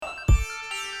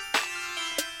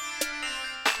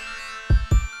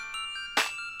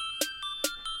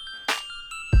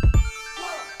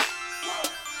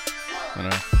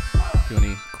Gonna do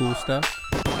any cool stuff?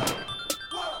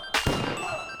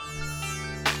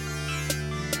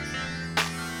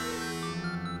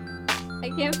 I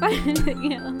can't find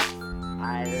anything else.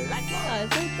 I like it. Oh,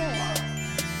 it's right there.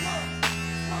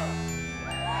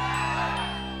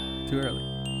 Too early.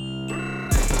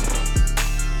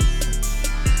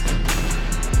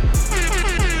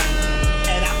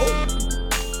 And I hope.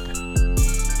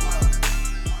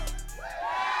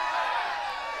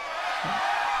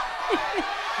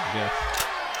 Yes.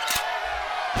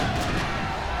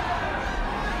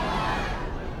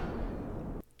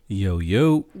 Yo,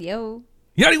 yo. Yo.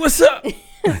 Yachty, what's up?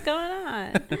 What's going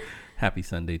on? Happy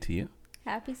Sunday to you.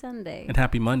 Happy Sunday. And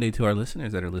happy Monday to our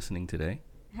listeners that are listening today.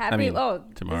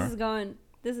 Tomorrow.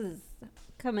 This is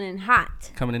coming in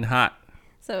hot. Coming in hot.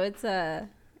 So it's a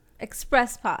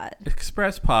express pod.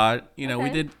 Express pod. You know, Okay. we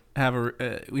did have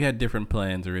we had different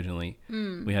plans originally.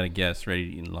 We had a guest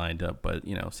ready and lined up, but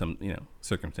some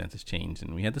circumstances changed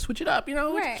and we had to switch it up, which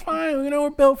Right. is fine. We're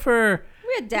built for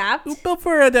We adapt.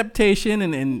 adaptation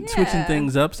and switching Yeah.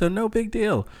 things up, so no big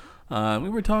deal. We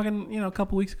were talking, a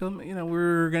couple weeks ago, we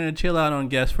were going to chill out on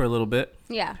guests for a little bit.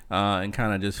 Yeah. And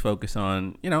kind of just focus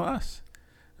on, us.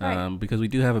 Right. Because we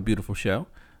do have a beautiful show.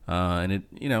 And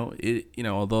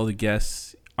although the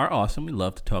guests are awesome, we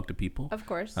love to talk to people. Of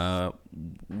course.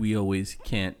 We always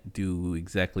can't do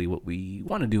exactly what we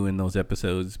want to do in those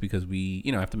episodes because we,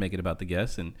 have to make it about the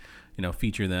guests and,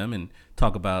 feature them and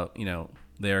talk about,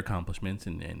 their accomplishments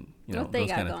and What they those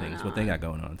got kind of going things, what they on. got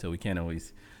going on. So we can't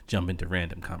always jump into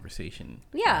random conversation.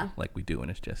 Yeah. Like we do when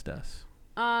it's just us.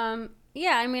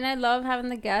 Yeah, I mean, I love having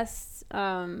the guests.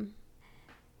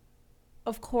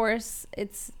 Of course,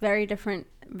 it's very different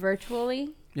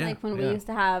virtually. Yeah, like when we yeah. used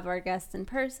to have our guests in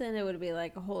person, it would be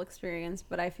like a whole experience.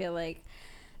 But I feel like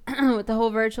with the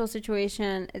whole virtual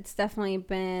situation, it's definitely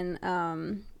been,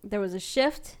 there was a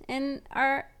shift in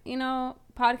our,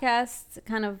 podcast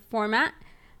kind of format.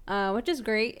 Which is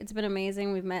great. It's been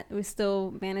amazing. We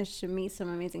still managed to meet some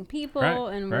amazing people,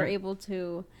 Right, and we're right. able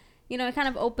to, it kind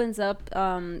of opens up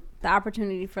the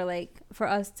opportunity for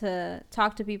us to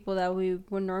talk to people that we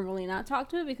would normally not talk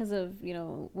to because of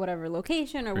whatever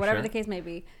location or For whatever sure. the case may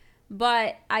be.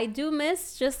 But I do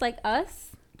miss just like us.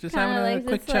 Just Kinda having a like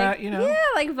quick this, chat, Yeah,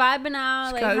 like vibing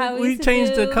out, like how we we used to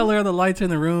changed the do. color of the lights in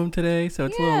the room today, so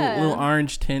it's a Yeah. little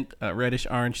orange tint, reddish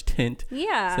orange tint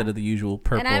Yeah. instead of the usual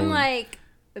purple. And I'm like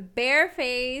bare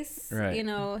face, Right.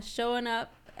 showing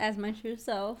up as my true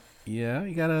self. yeah,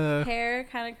 you gotta. Hair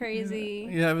kind of crazy.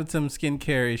 You're having some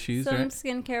skincare issues, Some right?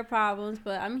 skincare problems,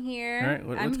 but I'm here. All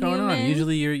right, I'm what's going on? human.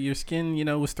 Usually your skin,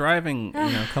 was thriving,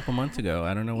 a couple months ago.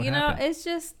 I don't know what happened. It's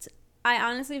just, I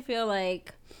honestly feel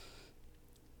like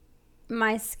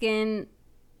my skin,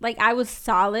 like I was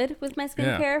solid with my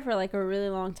skincare for like a really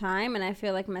long time, and I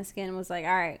feel like my skin was like,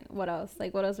 all right, what else?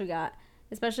 Like, what else we got?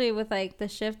 Especially with like the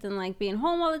shift and like being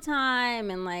home all the time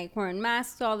and like wearing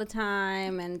masks all the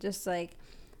time, and just like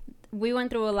we went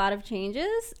through a lot of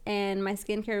changes, and my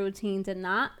skincare routine did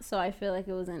not. So I feel like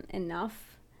it wasn't enough.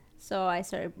 So I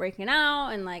started breaking out,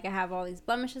 and like I have all these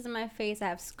blemishes in my face. I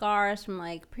have scars from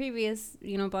like previous,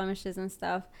 blemishes and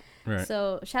stuff. Right.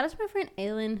 So shout out to my friend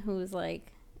Aylin, who's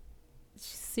like,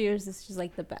 seriously, she's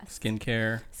like the best.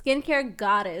 Skincare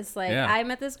goddess. Like Yeah. I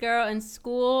met this girl in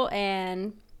school,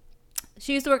 and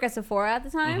she used to work at Sephora at the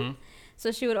time. Mhm.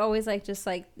 So she would always like just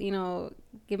like,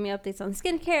 give me updates on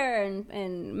skincare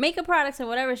and makeup products and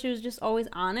whatever. She was just always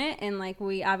on it. And like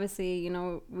we obviously,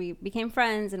 we became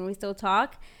friends and we still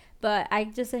talk. But I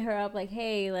just hit her up like,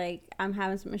 hey, like I'm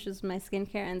having some issues with my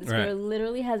skincare. And this Right. girl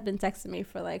literally has been texting me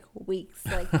for like weeks.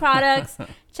 Like products,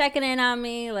 checking in on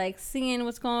me, like seeing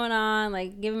what's going on,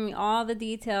 like giving me all the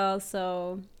details.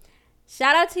 So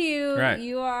shout out to you. Right.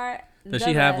 You are Does the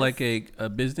she have best. like a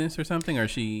business or something, or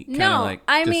she kind of No, like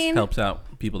I just mean- helps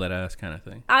out people that ask kind of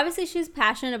thing? Obviously she's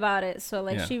passionate about it, so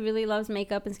like Yeah. she really loves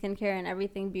makeup and skincare and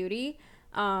everything beauty.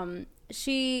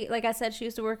 She, like I said, she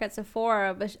used to work at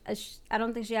Sephora, but I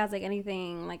don't think she has like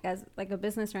anything like as like a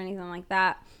business or anything like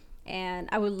that, and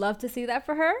I would love to see that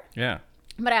for her. Yeah.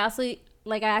 But I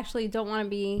actually don't want to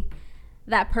be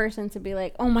that person to be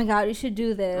like, oh my god, you should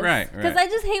do this, Right, because right. I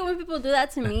just hate when people do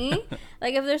that to me.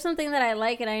 Like if there's something that I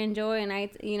like and I enjoy and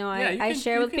I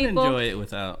share with people, enjoy it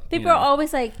without people are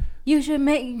always like, you should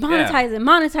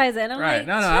monetize it, and I'm right. like,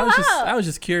 No, chill out. I was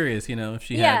just curious, if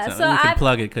she Yeah, had so something. We could I've-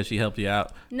 plug it because she helped you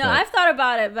out. No, but I've thought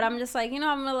about it, but I'm just like, I'm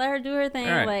gonna let her do her thing.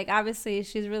 Right. Like obviously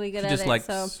she's really good she at just it. likes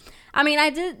So I mean, I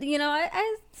did,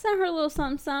 I sent her a little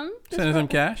something. just send her for- some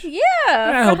cash. Yeah,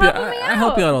 I for help you. helping me I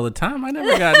help you out all the time. I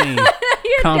never got any You're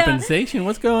dumb. compensation.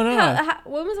 What's going on?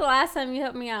 When was the last time you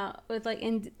helped me out with like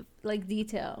in like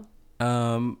detail?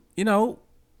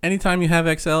 anytime you have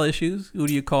XL issues, who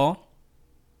do you call?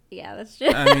 Yeah, that's true.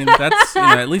 I mean, that's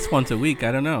at least once a week.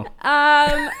 I don't know.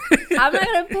 I'm not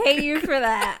gonna pay you for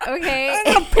that, okay?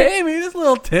 Don't pay me. Just a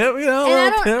little tip, And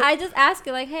I just ask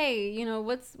you like, hey,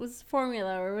 what's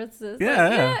formula or what's this?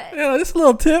 Yeah, just a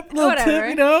little tip,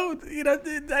 Whatever.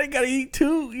 tip. I gotta eat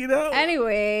too,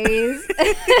 Anyways,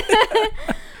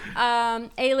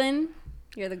 Aylin,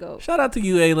 you're the GOAT. Shout out to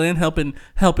you, Aylin,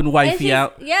 helping wifey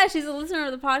out. Yeah, she's a listener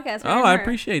of the podcast. I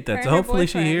appreciate that. So hopefully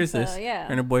she hears this. Yeah.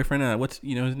 Her and her boyfriend. What's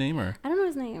his name or? I don't know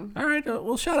his name. All right.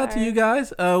 Well, shout out to you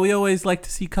guys. We always like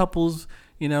to see couples,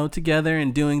 together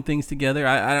and doing things together.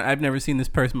 I've never seen this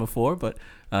person before, but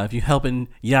if you're helping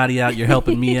Yachty out, you're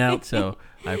helping me out. So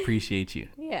I appreciate you.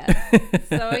 Yeah.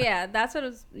 So yeah, that's what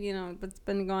what's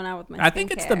been going on with my. I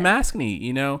think it's the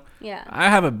maskne. Yeah. I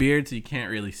have a beard, so you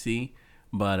can't really see.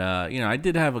 But, I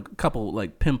did have a couple,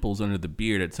 pimples under the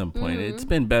beard at some point. Mm-hmm. It's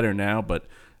been better now, but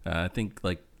I think,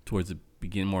 towards the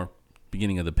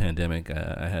beginning of the pandemic,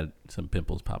 I had some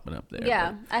pimples popping up there.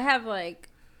 Yeah, but I have,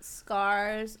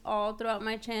 scars all throughout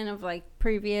my chin of,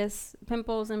 previous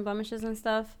pimples and blemishes and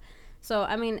stuff. So,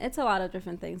 I mean, it's a lot of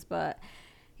different things. But,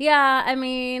 yeah, I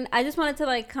mean, I just wanted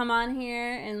to, come on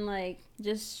here and,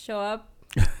 just show up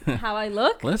how I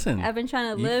look. Listen, I've been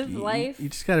trying to live life. You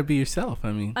just got to be yourself.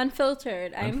 I mean,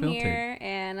 unfiltered. I'm here,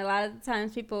 and a lot of the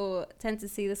times people tend to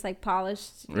see this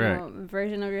polished,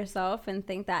 version of yourself and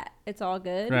think that it's all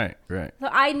good. Right. So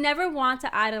I never want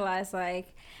to idolize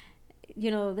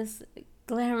this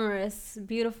glamorous,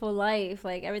 beautiful life,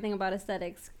 everything about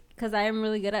aesthetics, because I am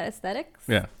really good at aesthetics.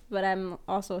 Yeah. But I'm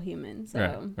also human,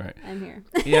 so right. I'm here.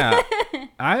 Yeah.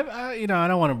 I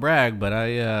don't want to brag, but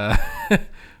I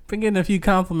been getting a few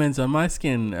compliments on my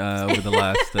skin over the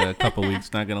last couple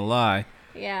weeks, not gonna lie.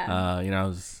 Yeah. I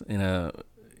was in a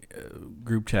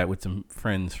group chat with some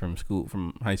friends from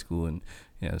high school, and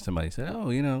somebody said,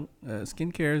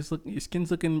 skincare your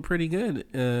skin's looking pretty good.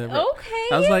 Okay.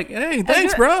 I was like, hey,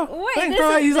 thanks, bro. Wait, thanks,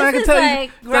 bro. He's like, I can tell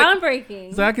you,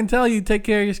 groundbreaking. So I can tell you take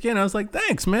care of your skin. I was like,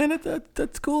 thanks, man.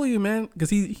 That's cool of you, man. Because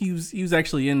he was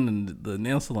actually in the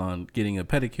nail salon getting a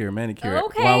pedicure, manicure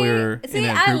while we were in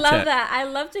a group I love chat. that. I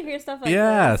love to hear stuff like that.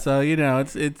 Yeah, so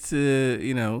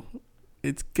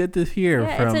it's good to hear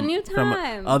it's a new time.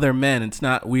 from other men. It's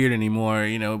not weird anymore.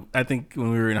 I think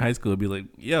when we were in high school, it'd be like,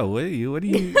 yo, what are you?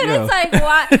 It's like,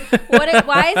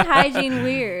 why is hygiene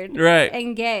weird? Right.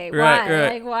 And gay? Right, Why?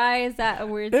 right. Why is that a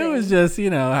weird thing? It was just,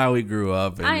 how we grew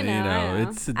up. And, I know.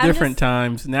 it's different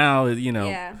times now,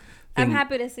 Yeah. I'm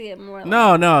happy to see it more.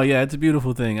 No, yeah, it's a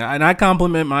beautiful thing. And I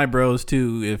compliment my bros,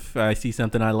 too. If I see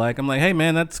something I like, I'm like, hey,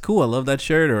 man, that's cool. I love that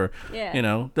shirt. Or,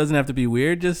 doesn't have to be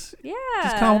weird. Just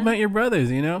compliment your brothers,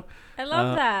 I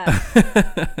love that.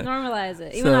 Normalize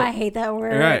it. Even though I hate that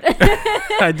word. Right.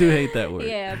 I do hate that word.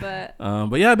 Yeah,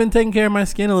 but yeah, I've been taking care of my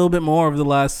skin a little bit more over the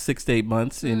last 6 to 8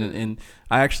 months. And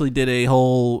I actually did a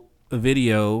whole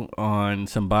video on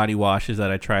some body washes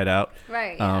that I tried out.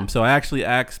 Right. So I actually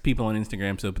asked people on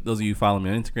Instagram. So those of you who follow me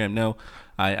on Instagram know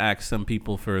I asked some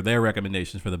people for their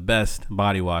recommendations for the best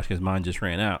body wash because mine just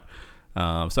ran out.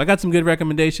 So I got some good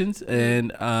recommendations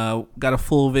and got a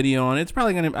full video on it. It's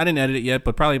probably I didn't edit it yet,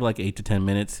 but probably 8 to 10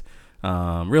 minutes,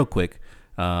 real quick.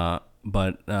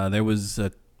 But there was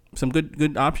some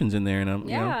good options in there, and I'm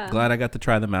glad I got to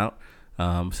try them out.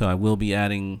 So I will be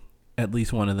adding at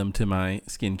least one of them to my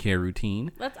skincare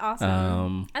routine. That's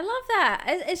awesome. I love that.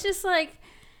 It's just and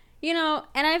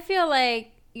I feel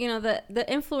like, the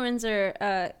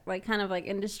influencer,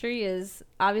 industry is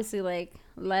obviously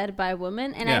led by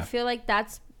women. And I feel like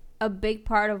that's a big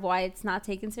part of why it's not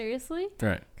taken seriously.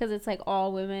 Right. Because it's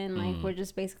all women. We're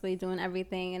just basically doing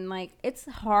everything. And it's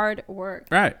hard work.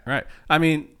 Right. I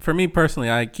mean, for me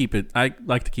personally, I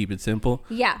like to keep it simple.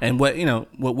 Yeah. And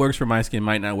what works for my skin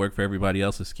might not work for everybody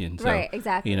else's skin. So, right.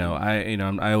 Exactly.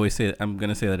 I always say, I'm going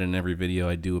to say that in every video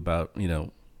I do about,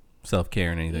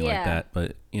 self-care and anything like that.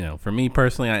 But, for me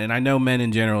personally, and I know men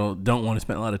in general don't want to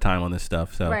spend a lot of time on this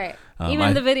stuff. So right. Even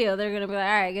in the video, they're going to be like,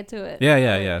 all right, get to it.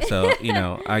 Yeah. So,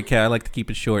 I like to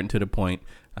keep it short and to the point.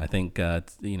 I think,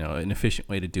 it's, an efficient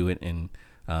way to do it. And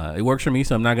it works for me.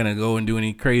 So I'm not going to go and do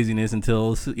any craziness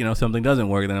until, something doesn't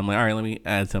work. Then I'm like, all right, let me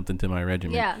add something to my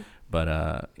regimen. Yeah. But,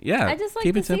 I just like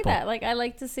keep to it simple. see that. I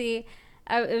like to see,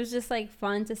 it was just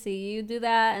fun to see you do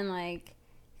that. And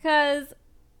because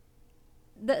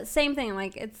the same thing,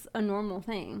 it's a normal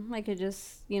thing. You're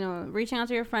just, reaching out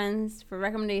to your friends for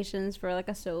recommendations for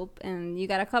a soap, and you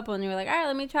got a couple, and you're like, all right,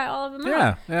 let me try all of them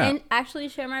out. Yeah. And actually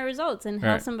share my results and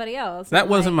help somebody else. That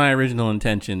wasn't my original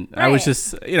intention. Right. I was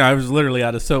just, I was literally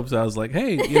out of soap, so I was like,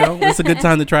 hey, it's a good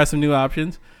time to try some new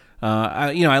options.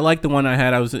 I liked the one I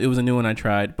had. It was a new one I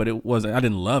tried, but I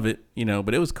didn't love it,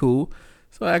 but it was cool.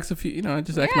 So I asked I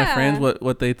just asked my friends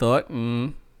what they thought,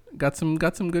 and got some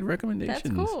good recommendations.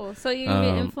 That's cool. So you can be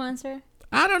an influencer?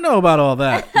 I don't know about all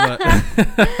that, but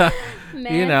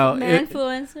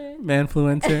manfluencer.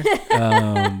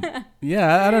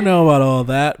 Yeah, I don't know about all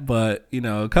that, but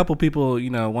a couple people,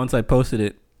 once I posted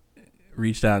it,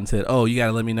 reached out and said, "Oh, you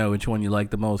gotta let me know which one you like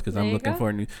the most because I'm looking for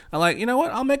a new." I'm like, you know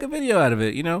what? I'll make a video out of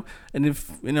it, And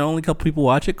if only a couple people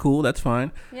watch it, cool, that's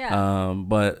fine. Yeah.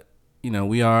 But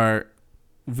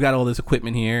we've got all this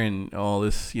equipment here and all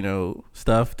this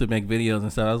stuff to make videos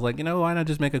and stuff. I was like, why not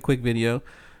just make a quick video?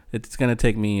 It's gonna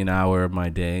take me an hour of my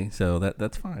day, so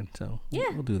that's fine. So yeah,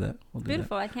 we'll do that.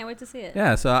 Beautiful. I can't wait to see it.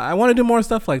 Yeah, so I want to do more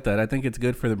stuff like that. I think it's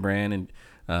good for the brand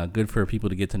and good for people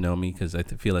to get to know me because I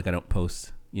feel like I don't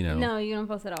post. No, you don't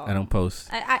post at all. I don't post.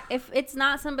 If it's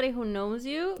not somebody who knows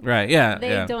you, right? Yeah,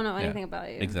 they don't know anything about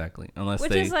you. Exactly,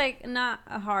 which is like not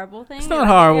a horrible thing. It's not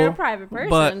horrible. You're a private person,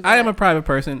 but I am a private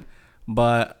person.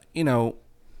 But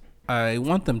I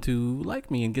want them to like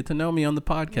me and get to know me on the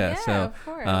podcast. Yeah, so of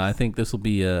course. I think this will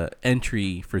be a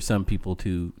entry for some people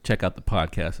to check out the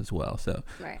podcast as well. So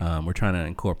we're trying to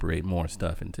incorporate more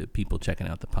stuff into people checking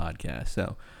out the podcast.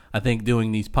 So I think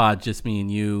doing these pods, just me and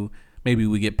you, maybe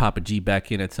we get Papa G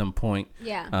back in at some point.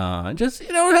 Yeah. Just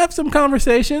have some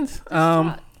conversations.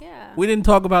 Yeah. We didn't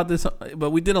talk about this,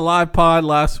 but we did a live pod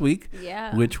last week.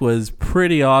 Yeah. Which was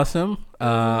pretty awesome. We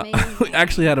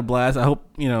actually had a blast. I hope,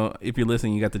 if you're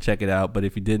listening, you got to check it out. But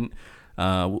if you didn't,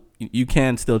 you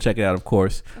can still check it out, of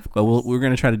course. But we're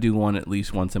going to try to do one at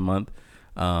least once a month.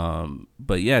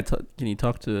 But yeah, can you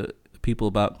talk to people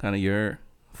about kind of your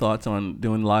thoughts on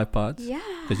doing live pods? Yeah.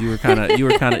 Because you were kind of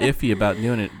iffy about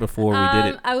doing it before we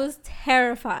did it. I was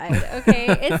terrified. Okay.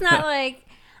 It's not like,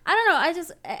 I don't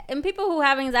know. And people who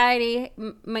have anxiety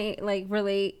may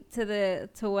relate to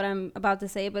what I'm about to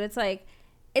say, but it's like,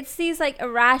 it's these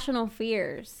irrational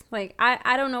fears.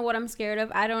 I don't know what I'm scared of.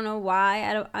 I don't know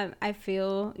why. I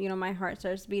feel, my heart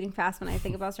starts beating fast when I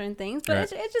think about certain things,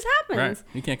 but it just happens. Right.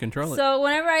 You can't control it. So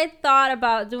whenever I thought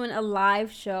about doing a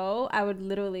live show, I would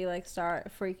literally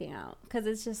start freaking out because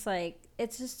it's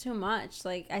just too much.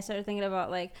 I started thinking about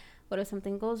what if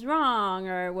something goes wrong,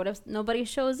 or what if nobody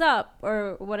shows up,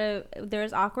 or what if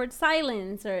there's awkward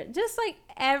silence, or just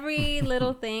every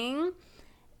little thing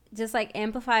just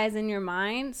amplifies in your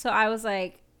mind. So I was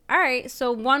like, all right,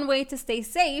 so one way to stay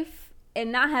safe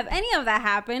and not have any of that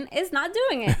happen is not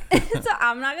doing it. So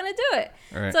I'm not gonna do it.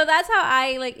 Right. So that's how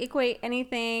I equate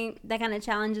anything that kind of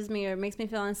challenges me or makes me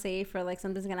feel unsafe, or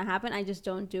something's gonna happen, I just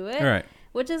don't do it. Right.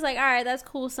 Which is all right, that's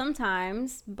cool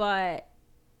sometimes, but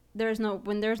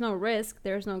when there's no risk,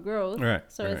 there's no growth. Right.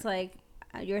 So it's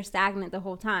you're stagnant the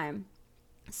whole time.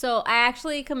 So I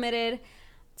actually committed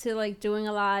to doing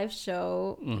a live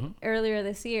show earlier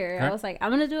this year. Right. I was I'm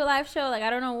gonna do a live show. I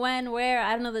don't know when, where,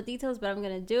 I don't know the details, but I'm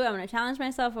gonna do it. I'm gonna challenge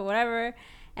myself or whatever.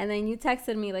 And then you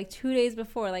texted me 2 days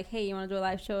before, hey, you want to do a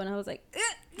live show? And I was like,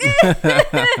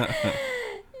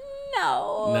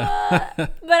 no.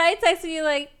 But I texted you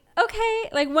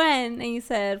okay, when? And you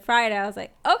said Friday. I was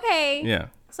like, okay. Yeah.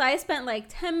 So I spent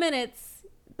 10 minutes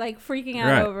freaking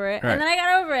out over it. Right. And then I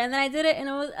got over it, and then I did it, and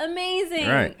it was amazing.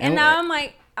 Right. And now I'm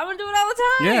I'm gonna do it all the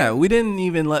time. Yeah, we didn't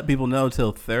even let people know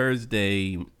till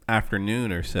Thursday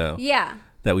afternoon or so. Yeah.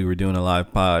 That we were doing a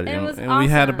live pod, and it was awesome. We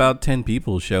had about 10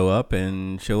 people show up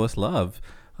and show us love.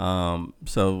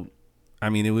 So, I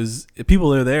mean, it was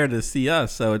people are there to see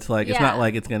us, so it's it's not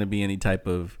like it's gonna be any type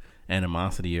of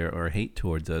animosity or hate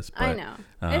towards us. But, I know.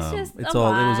 It's just it was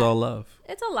all love.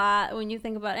 It's a lot when you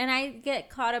think about it, and I get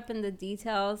caught up in the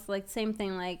details. Same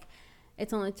thing,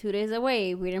 it's only 2 days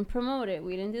away. We didn't promote it.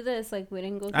 We didn't do this. We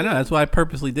didn't go through. I know. That's why I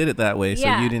purposely did it that way, so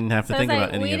you didn't have to think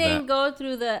about any of that. We didn't go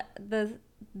through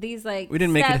these we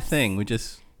didn't make it a thing. We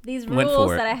just these went rules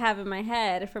for it. that I have in my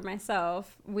head for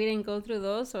myself. We didn't go through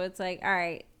those, so it's all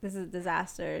right, this is a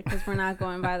disaster because we're not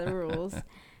going by the rules.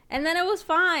 And then it was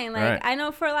fine. Right. I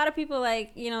know for a lot of people,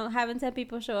 having 10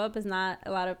 people show up is not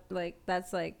a lot of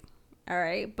that's all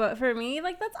right. But for me,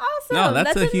 that's awesome. No,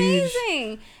 that's a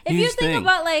amazing. If you think thing.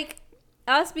 about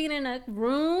us being in a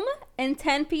room and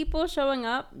 10 people showing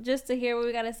up just to hear what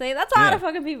we gotta say, that's a lot of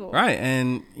fucking people. Right.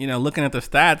 And looking at the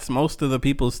stats, most of the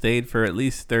people stayed for at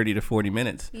least 30 to 40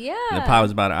 minutes. Yeah. And the pod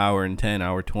was about an hour and 10,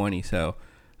 hour 20. So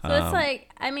it's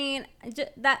I mean,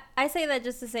 that I say that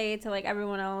just to say to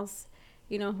everyone else,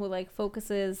 who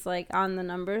focuses on the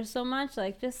numbers so much,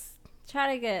 just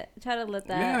try to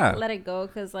let it go,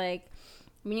 because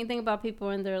when you think about people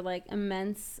and their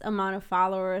immense amount of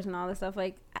followers and all this stuff,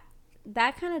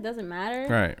 that kind of doesn't matter.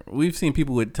 Right. We've seen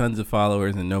people with tons of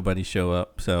followers and nobody show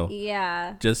up. So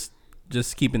yeah, just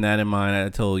keeping that in mind, I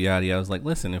told Yadi, I was like,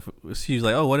 listen, if she's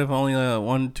like, oh, what if only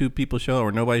 1-2 people show up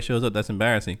or nobody shows up? That's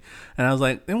embarrassing. And I was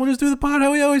like, then we'll just do the pod how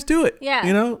we always do it. Yeah.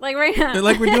 You know? Like right now.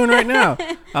 Like we're doing right now.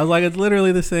 I was like, it's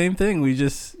literally the same thing. We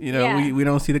just, Yeah. we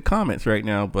don't see the comments right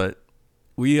now, but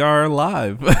we are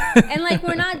live. And like,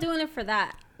 we're not doing it for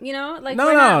that, like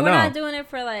we're not doing it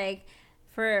for like,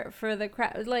 for the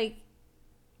crowd. Like,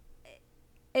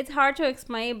 it's hard to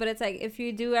explain, but it's like, if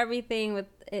you do everything with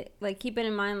it, like keeping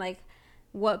in mind, like,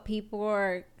 what people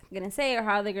are going to say or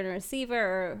how they're going to receive it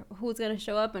or who's going to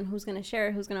show up and who's going to share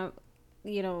it, who's going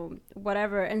to,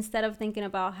 whatever, instead of thinking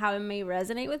about how it may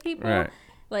resonate with people. Right.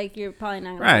 Like, you're probably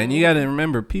not going to. Right. And you got to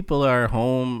remember, people are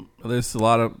home. There's a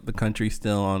lot of the country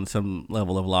still on some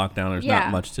level of lockdown. There's not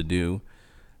much to do.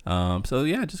 So,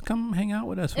 yeah, just come hang out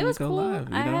with us when we go live.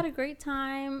 I had a great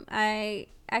time. I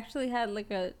actually had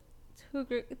like a too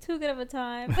good of a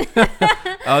time.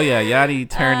 Oh yeah, Yadi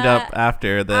turned up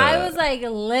after the. I was like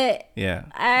lit. Yeah.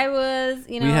 I was,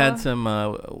 We had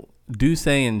some Douce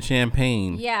and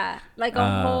champagne. Yeah, like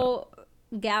a whole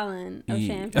gallon of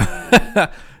champagne.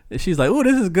 She's like, "Oh,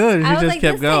 this is good." And she just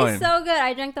kept going. Tastes so good.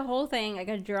 I drank the whole thing. I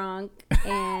got drunk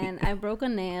and I broke a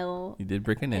nail. You did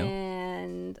break a nail.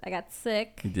 And I got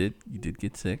sick. You did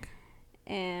get sick.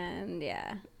 And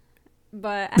yeah.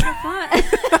 But I had fun.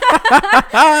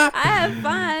 I had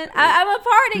fun. I'm a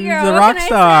party girl. She's a rock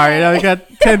star. You got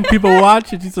 10 people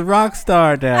watching. She's a rock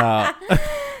star now.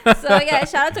 So yeah,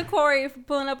 shout out to Corey for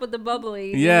pulling up with the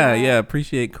bubbly. Yeah.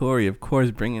 Appreciate Corey, of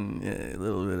course, bringing a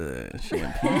little bit of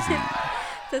champagne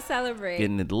to celebrate,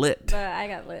 getting it lit. But I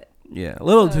got lit. Yeah, a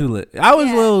little too lit. I was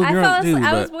a little drunk too.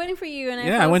 I was waiting for you,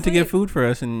 and I went to get food for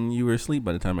us, and you were asleep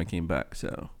by the time I came back.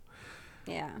 So.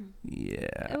 Yeah.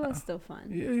 Yeah. It was still fun.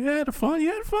 You had fun.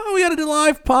 We had a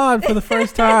live pod for the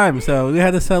first time, so we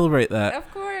had to celebrate that.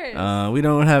 Of course. We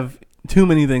don't have too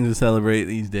many things to celebrate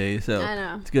these days, so I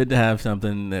know. It's good to have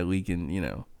something that we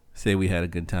can, say we had a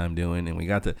good time doing, and we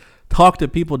got to talk to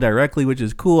people directly, which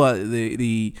is cool.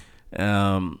 The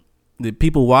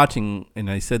people watching,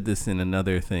 and I said this in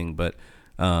another thing, but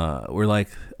we're like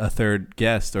a third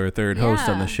guest or a third host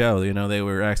on the show. They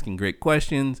were asking great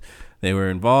questions. They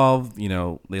were involved,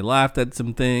 they laughed at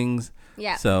some things.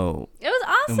 Yeah. So it was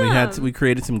awesome. And we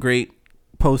created some great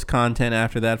post content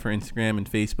after that for Instagram and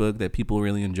Facebook that people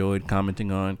really enjoyed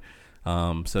commenting on.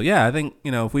 So yeah, I think,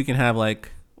 if we can have like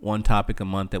one topic a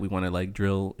month that we want to like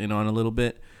drill in on a little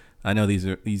bit. I know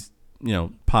these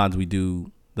pods we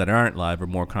do that aren't live are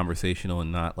more conversational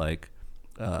and not like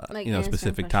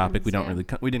specific topic. We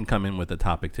don't we didn't come in with a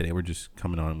topic today. We're just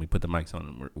coming on and we put the mics on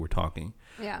and we're talking.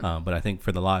 Yeah. But I think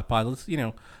for the live pod, let's,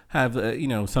 have,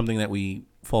 something that we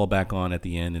fall back on at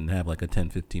the end and have like a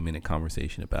 10-15 minute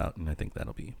conversation about. And I think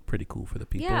that'll be pretty cool for the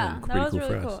people. Yeah, and that was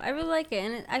really cool. I really like it.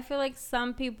 And I feel like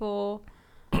some people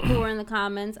who were in the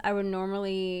comments, I would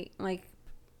normally like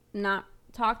not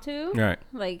talk to. Right.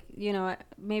 Like,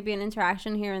 maybe an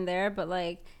interaction here and there, but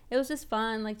like, it was just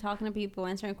fun, like talking to people,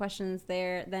 answering questions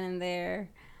then and there.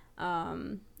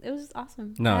 It was just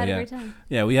awesome. I had a great time.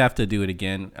 Yeah, we have to do it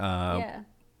again.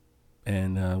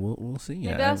 And we'll see.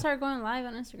 Maybe I'll start going live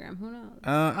on Instagram. Who knows?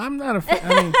 I'm not a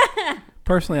fan.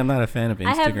 Personally, I'm not a fan of Instagram.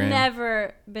 I have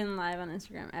never been live on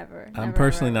Instagram ever. I'm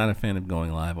personally not a fan of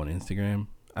going live on Instagram.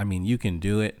 I mean, you can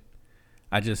do it.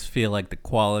 I just feel like the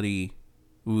quality,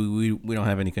 we don't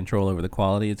have any control over the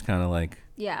quality. It's kind of like,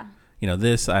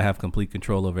 this, I have complete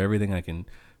control over everything. I can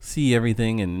see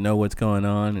everything and know what's going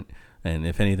on. And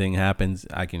if anything happens,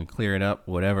 I can clear it up,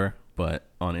 whatever. But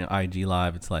on IG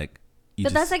Live, it's like,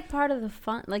 that's like part of the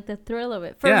fun, like the thrill of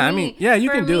it. You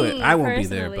can do it. I won't be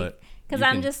there, but because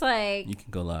I'm just like, you can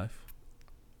go live.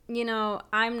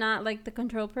 I'm not like the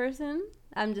control person.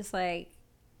 I'm just like,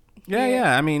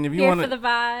 I mean, if you want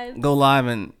to go live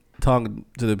and talk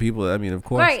to the people, I mean, of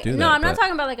course, do that. No, I'm not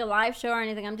talking about like a live show or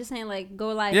anything. I'm just saying like go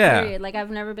live. Period. Like I've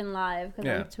never been live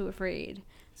because I'm too afraid.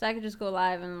 So I could just go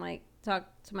live and like talk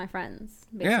to my friends,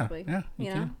 basically. Yeah.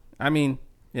 You know. I mean.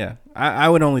 Yeah, I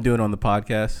would only do it on the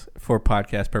podcast for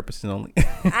podcast purposes only.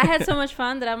 I had so much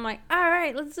fun that I'm like, all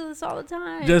right, let's do this all the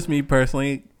time. Just me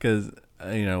personally, because,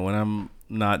 when I'm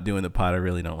not doing the pod, I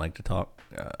really don't like to talk.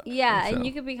 And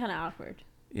you could be kind of awkward.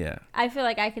 Yeah. I feel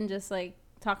like I can just, like,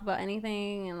 talk about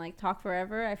anything and, like, talk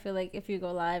forever. I feel like if you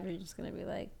go live, you're just going to be,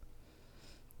 like,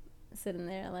 sitting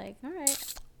there like, all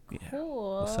right,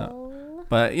 cool. What's up?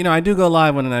 But, I do go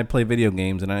live when I play video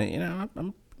games, and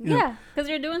I'm... because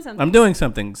you're doing something. I'm doing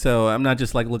something, so I'm not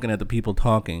just like looking at the people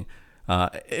talking.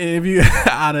 If you,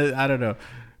 I don't know,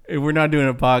 if we're not doing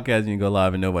a podcast and you go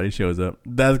live and nobody shows up,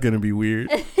 that's gonna be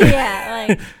weird.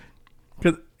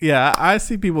 Yeah, I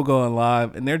see people going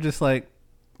live and they're just like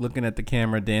looking at the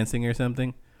camera dancing or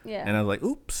something. Yeah. And I was like,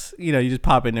 oops. You know, you just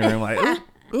pop in there and like, oop,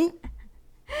 oop.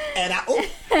 And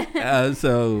I, oop.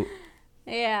 So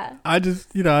yeah. I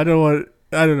just, you know, I don't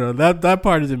know. That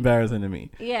part is embarrassing to me.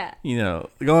 Yeah. You know,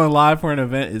 going live for an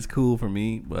event is cool for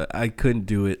me, but I couldn't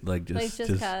do it like just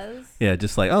cause. Yeah,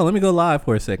 just like, oh, let me go live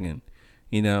for a second.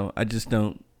 You know, I just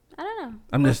don't. I don't know.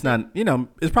 I'm just not. You know,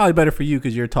 it's probably better for you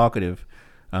because you're talkative.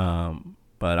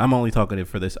 But I'm only talkative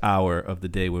for this hour of the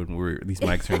day when these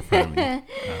mics are in front of me.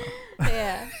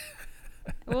 Yeah.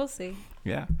 We'll see.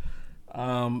 Yeah.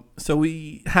 So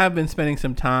we have been spending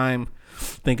some time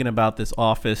thinking about this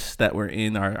office that we're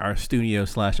in, our studio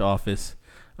 / office.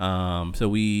 So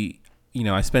we, you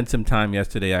know, I spent some time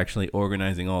yesterday actually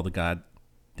organizing all the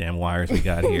goddamn wires we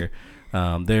got here.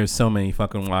 There's so many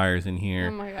fucking wires in here.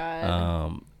 Oh my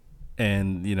God.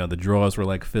 And, you know, the drawers were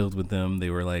like filled with them.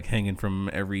 They were like hanging from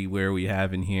everywhere we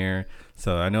have in here.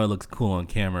 So I know it looks cool on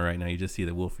camera right now. You just see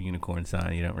the wolf and unicorn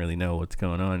sign. You don't really know what's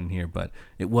going on in here, but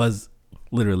it was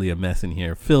literally a mess in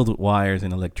here, filled with wires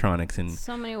and electronics. And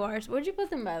so many wires. Where'd you put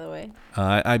them, by the way?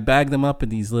 I bagged them up in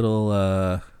these little,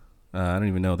 I don't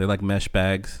even know. They're like mesh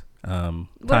bags. What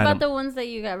about the ones that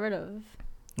you got rid of?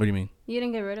 What do you mean? You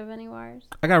didn't get rid of any wires?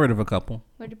 I got rid of a couple.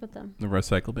 Where'd you put them? The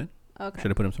recycle bin. Okay.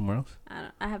 Should have put them somewhere else.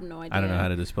 I have no idea. I don't know how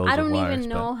to dispose of wires. I don't even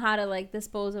know how to like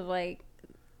dispose of like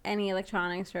any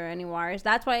electronics or any wires.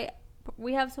 That's why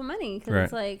we have so many, because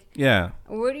it's like,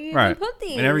 where do you even put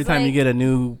these? And every time you get a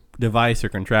new device or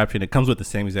contraption, it comes with the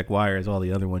same exact wire as all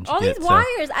the other ones. These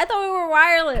wires. I thought we were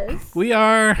wireless. We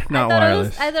are not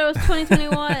wireless. I thought it was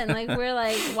 2021. Like we're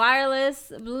like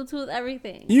wireless, Bluetooth,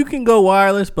 everything. You can go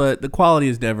wireless, but the quality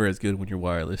is never as good when you're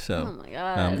wireless. So, oh my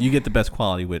God, you get the best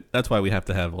quality with. That's why we have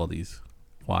to have all these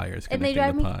wires. And they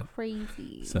drive me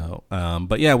crazy. So,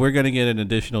 but yeah, we're gonna get an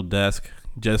additional desk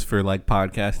just for like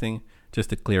podcasting, just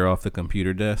to clear off the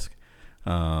computer desk.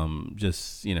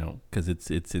 Just, you know, because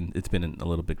it's been a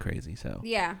little bit crazy. So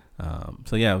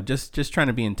so yeah, just trying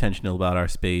to be intentional about our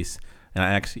space. And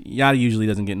I actually, Yada usually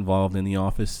doesn't get involved in the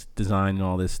office design and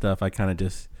all this stuff. I kind of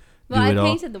just do it all. I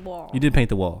painted the wall. You did paint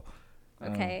the wall.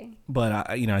 Okay. But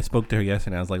I spoke to her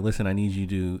yesterday. I was like, listen, I need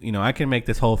you to, I can make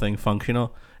this whole thing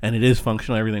functional, and it is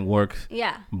functional. Everything works.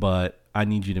 Yeah. But I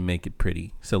need you to make it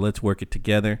pretty. So let's work it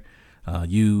together.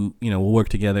 We'll work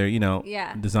together,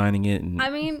 designing it. And I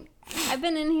mean, I've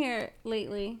been in here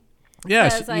lately. Yeah.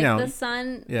 Because the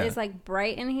sun is like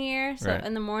bright in here. So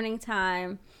in the morning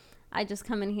time, I just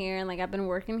come in here and like I've been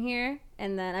working here,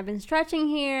 and then I've been stretching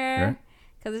here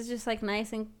because it's just like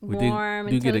nice and warm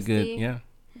and toasty. Get a good,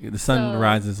 the sun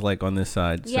rises like on this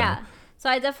side. Yeah. So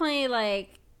I definitely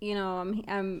like,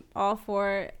 I'm all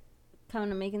for coming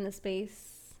to making the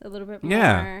space a little bit more.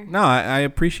 Yeah. No, I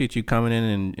appreciate you coming in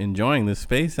and enjoying this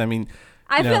space. I mean,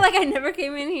 I feel like I never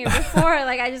came in here before.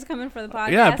 Like I just come in for the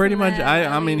podcast. Yeah, pretty much.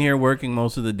 I'm in here working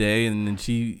most of the day, and then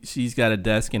she's got a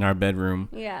desk in our bedroom.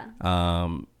 Yeah.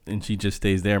 And she just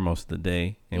stays there most of the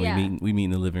day, and we meet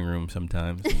in the living room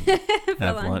sometimes. And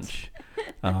have lunch.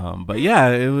 But yeah,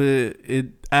 it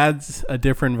adds a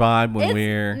different vibe when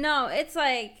it's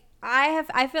like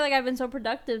I feel like I've been so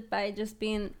productive by just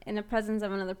being in the presence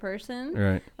of another person.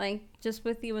 Right. Like just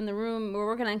with you in the room, we're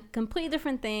working on completely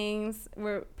different things.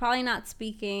 We're probably not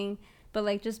speaking, but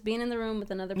like just being in the room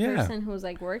with another person who's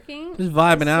like working. Just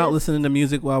vibing out, listening to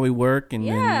music while we work, and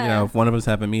then if one of us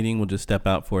have a meeting, we'll just step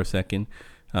out for a second.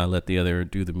 Let the other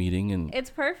do the meeting, and it's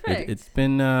perfect. It's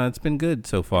been good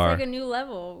so far. It's like a new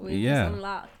level we just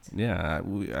unlocked. Yeah, I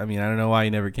mean, I don't know why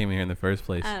you never came here in the first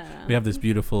place. I don't know. We have this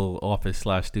beautiful office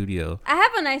 / studio. I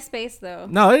have a nice space though.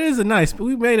 No, it is but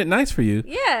we made it nice for you.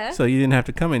 Yeah. So you didn't have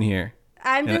to come in here.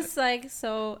 I'm just like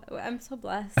I'm so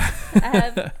blessed.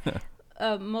 I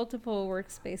have multiple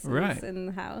workspaces in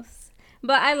the house.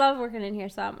 But I love working in here,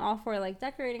 so I'm all for like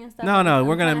decorating and stuff. No,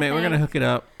 we're gonna hook it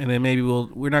up, and then maybe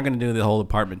we're not gonna do the whole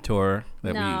apartment tour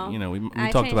that we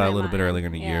talked about a little bit earlier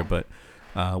in the year, but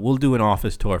we'll do an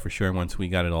office tour for sure once we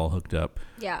got it all hooked up.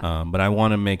 Yeah. But I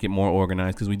want to make it more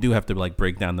organized because we do have to like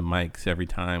break down the mics every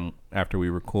time after we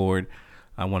record.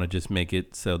 I want to just make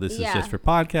it so this is just for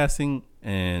podcasting,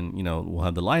 and we'll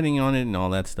have the lighting on it and all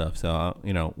that stuff. So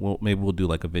we'll do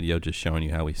like a video just showing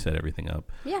you how we set everything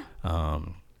up. Yeah.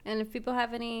 And if people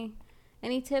have any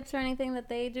tips or anything that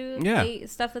they do,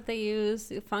 stuff that they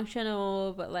use,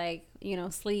 functional but like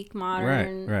sleek,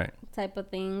 modern type of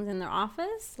things in their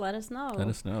office, let us know.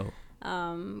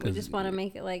 We just want to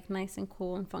make it like nice and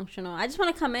cool and functional. I just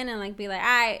want to come in and like be like, all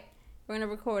right, we're gonna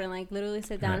record and like literally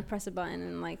sit down and press a button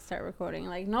and like start recording.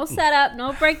 Like no setup,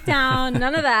 no breakdown,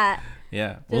 none of that.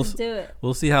 Yeah, just do it.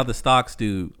 We'll see how the stocks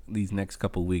do these next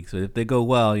couple weeks. So if they go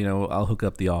well, I'll hook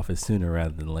up the office sooner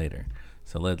rather than later.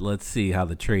 So let's see how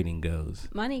the trading goes.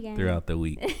 Money game throughout the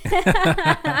week. We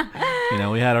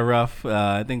had a rough.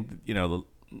 I think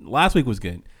last week was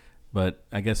good, but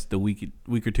I guess the week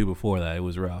or two before that it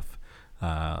was rough.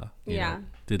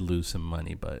 Did lose some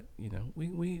money, but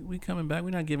we coming back. We're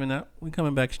not giving up. We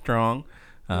coming back strong.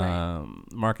 Right.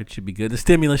 Market should be good. The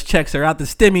stimulus checks are out. The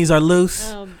stimmies are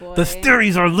loose. Oh boy. The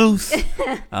stirries are loose.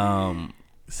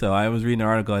 So I was reading an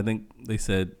article. I think they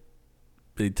said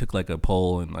they took like a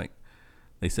poll and like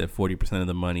they said 40% of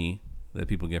the money that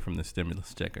people get from the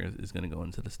stimulus check is going to go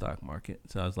into the stock market.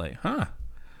 So I was like,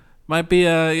 might be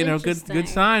a good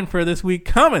sign for this week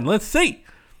coming. Let's see.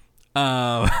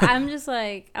 I'm just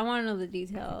like, I want to know the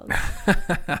details.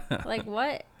 Like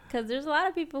what? Because there's a lot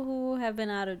of people who have been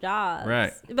out of jobs.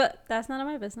 Right. But that's none of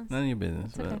my business. None of your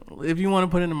business. Okay. If you want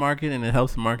to put in the market and it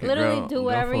helps the market literally do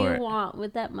whatever you want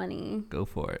with that money. Go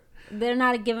for it. They're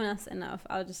not giving us enough.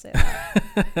 I'll just say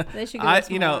that. They should give us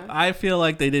more. I feel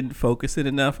like they didn't focus it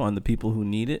enough on the people who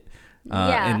need it.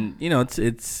 And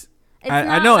it's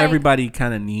I know like, everybody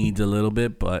kind of needs a little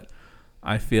bit, but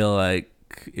I feel like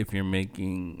if you're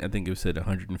making, I think it said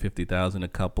 $150,000 a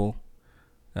couple,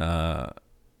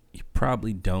 you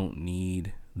probably don't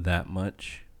need that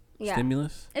much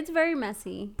stimulus. It's very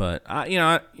messy. But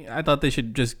I thought they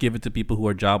should just give it to people who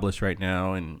are jobless right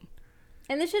now and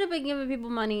they should have been giving people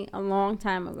money a long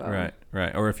time ago.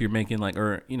 Right. Or if you're making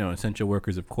essential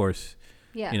workers, of course.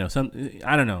 Yeah.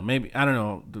 I don't know. Maybe I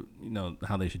don't know.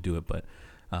 How they should do it, but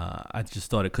I just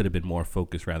thought it could have been more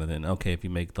focused rather than if you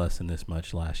make less than this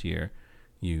much last year,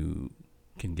 you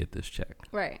can get this check.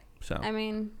 Right. So I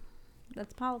mean,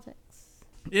 that's politics.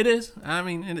 It is. I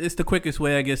mean, it's the quickest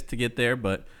way, I guess, to get there,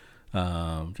 but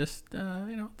thought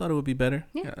it would be better.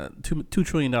 Yeah. $2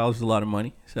 trillion is a lot of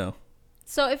money, so.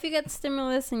 So if you get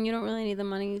stimulus and you don't really need the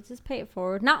money, you just pay it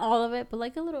forward. Not all of it, but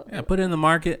like a little. Yeah, put it in the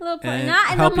market. A little part.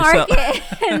 Not in the market.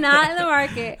 Not in the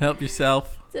market. Help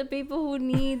yourself. To people who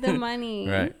need the money.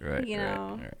 Right.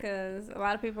 Because a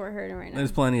lot of people are hurting right now.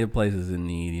 There's plenty of places in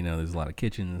need. There's a lot of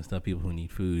kitchens and stuff. People who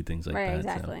need food, things like that. Right,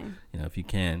 exactly. So, if you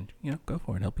can, go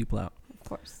for it. Help people out. Of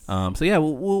course. So yeah,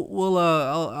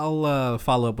 I'll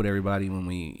follow up with everybody when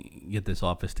we get this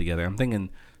office together. I'm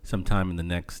thinking sometime in the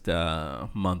next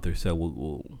month or so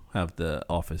we'll have the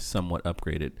office somewhat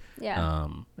upgraded. Yeah.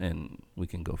 And we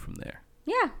can go from there.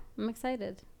 Yeah, I'm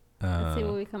excited. Let's see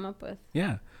what we come up with.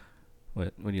 Yeah.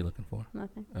 What are you looking for?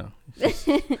 Nothing. Oh,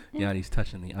 he's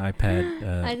touching the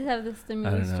iPad. I just have the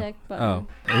stimulus check button. Oh,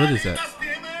 what is that?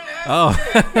 Oh.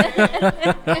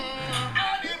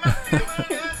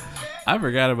 I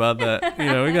forgot about that.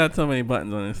 We got so many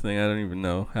buttons on this thing. I don't even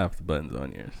know half the buttons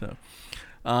on here. So,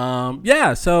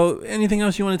 So, anything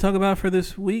else you want to talk about for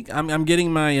this week? I'm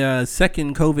getting my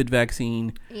second COVID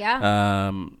vaccine.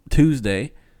 Yeah.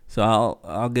 Tuesday. So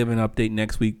I'll give an update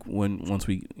next week once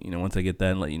I get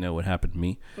that and let you know what happened to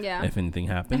me. Yeah. If anything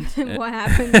happens. What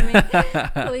happened to me?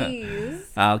 Please.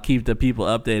 I'll keep the people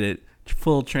updated.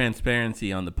 Full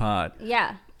transparency on the pod.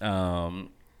 Yeah.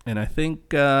 And I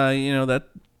think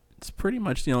that's pretty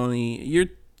much the only. You're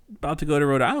about to go to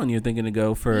Rhode Island. You're thinking to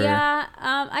go for. Yeah.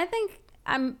 I think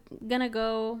I'm gonna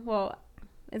go. Well,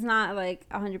 it's not like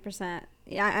 100%.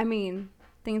 Yeah. I mean,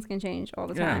 things can change all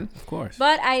the time. Of course.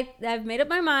 But I've made up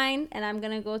my mind, and I'm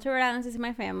gonna go to Rhode Island to see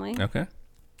my family. Okay.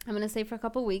 I'm gonna stay for a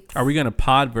couple weeks. Are we gonna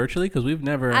pod virtually? Because we've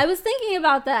never. I was thinking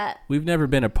about that. We've never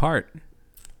been apart.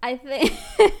 I think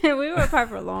we were apart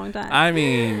for a long time. I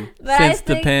mean, since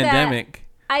the pandemic,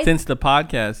 since the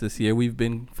podcast this year, we've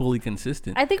been fully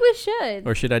consistent. I think we should.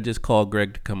 Or should I just call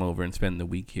Greg to come over and spend the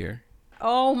week here?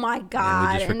 Oh my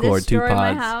God! And we just record 2 pods.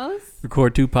 My house?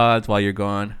 Record 2 pods while you're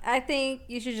gone. I think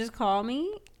you should just call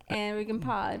me and we can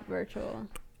pod virtual.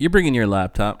 You're bringing your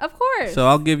laptop, of course. So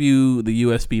I'll give you the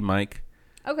USB mic.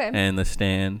 Okay. And the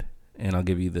stand, and I'll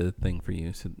give you the thing for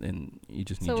you. So and you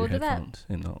just need your headphones,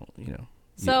 and I'll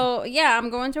So yeah,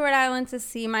 I'm going to Rhode Island to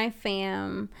see my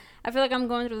fam. I feel like I'm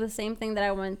going through the same thing that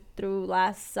I went through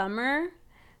last summer,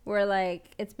 where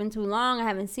like it's been too long. I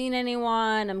haven't seen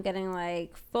anyone. I'm getting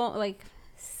like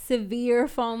severe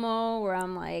FOMO, where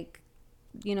I'm like,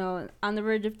 on the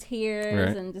verge of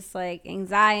tears and just like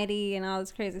anxiety and all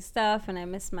this crazy stuff. And I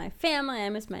miss my family. I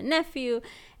miss my nephew,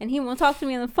 and he won't talk to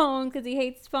me on the phone because he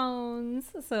hates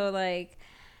phones. So like,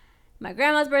 my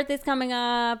grandma's birthday's coming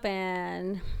up,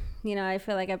 and I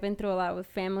feel like I've been through a lot with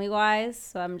family wise.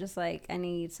 So I'm just like, I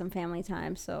need some family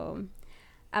time. So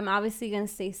I'm obviously going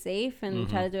to stay safe and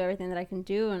try to do everything that I can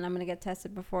do. And I'm going to get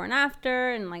tested before and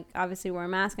after. And, like, obviously wear a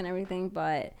mask and everything.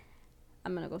 But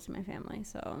I'm going to go see my family.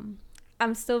 So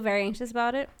I'm still very anxious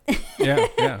about it.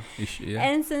 Yeah.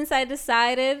 And since I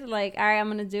decided, like, all right, I'm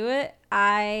going to do it,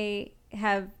 I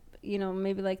have, you know,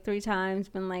 maybe like 3 times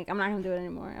been like, I'm not going to do it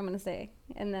anymore. I'm going to stay.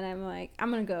 And then I'm like, I'm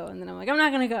going to go. And then I'm like, I'm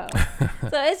not going to go.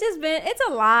 So it's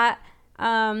a lot.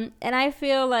 And I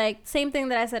feel like same thing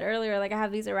that I said earlier, like I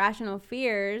have these irrational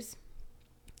fears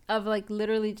of like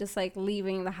literally just like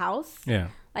leaving the house. Yeah.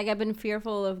 Like I've been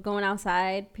fearful of going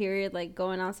outside, period, like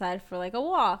going outside for like a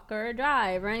walk or a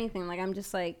drive or anything. Like I'm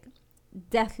just like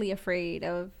deathly afraid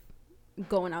of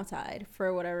going outside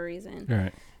for whatever reason.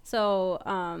 Right. So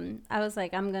I was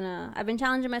like, I've been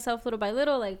challenging myself little by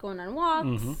little, like going on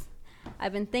walks.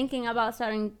 I've been thinking about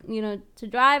starting, you know, to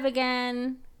drive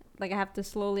again. Like I have to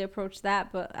slowly approach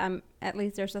that, but at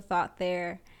least there's a thought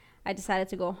there. I decided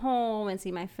to go home and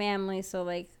see my family. So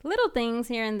like little things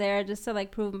here and there just to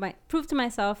like prove to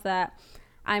myself that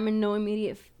I'm in no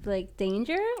immediate like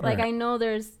danger. Like I know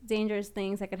there's dangerous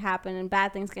things that could happen and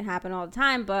bad things can happen all the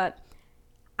time, but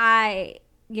I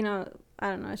don't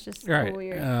know. It's just a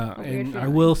weird and feeling. I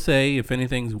will say, if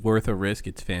anything's worth a risk,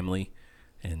 it's family.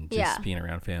 And just being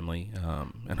around family,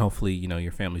 and hopefully, you know,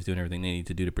 your family's doing everything they need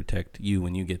to do to protect you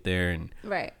when you get there. And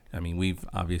I mean, we've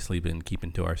obviously been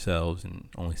keeping to ourselves and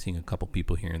only seeing a couple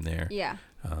people here and there. Yeah.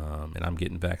 And I'm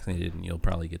getting vaccinated, and you'll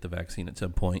probably get the vaccine at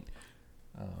some point.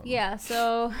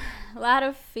 So a lot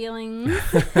of feelings,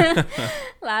 a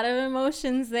lot of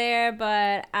emotions there,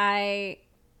 but I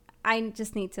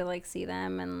just need to like see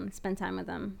them and spend time with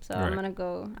them. So I'm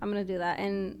gonna do that,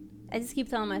 and I just keep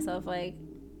telling myself like,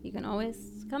 you can always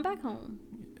come back home.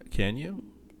 Can you?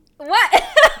 What?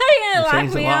 You're gonna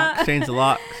lock me out? Change the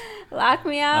locks. Lock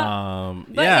me out?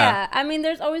 But yeah, I mean,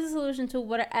 there's always a solution to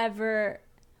whatever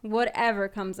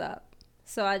comes up.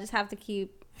 So I just have to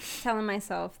keep telling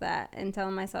myself that and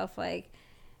telling myself, like,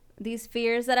 these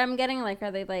fears that I'm getting, like,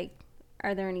 are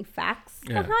there any facts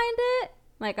behind it?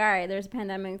 Like, all right, there's a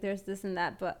pandemic, there's this and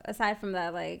that. But aside from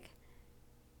that, like,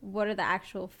 what are the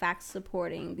actual facts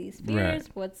supporting these fears?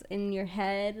 What's in your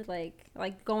head?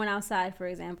 Like going outside, for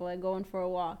example, like going for a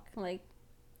walk. Like,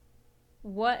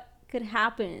 what could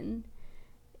happen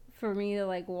for me to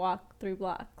like walk 3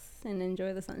 blocks and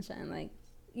enjoy the sunshine? Like,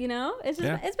 you know, it's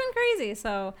just it's been crazy.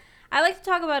 So I like to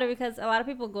talk about it because a lot of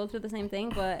people go through the same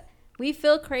thing, but we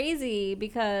feel crazy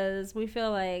because we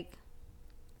feel like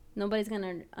nobody's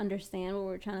gonna understand what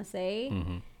we're trying to say.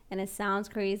 And it sounds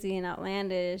crazy and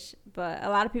outlandish, but a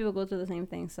lot of people go through the same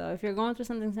thing. So if you're going through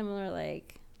something similar,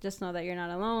 like, just know that you're not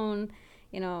alone.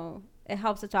 You know, it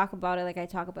helps to talk about it. Like, I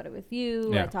talk about it with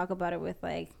you. I talk about it with,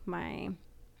 like, my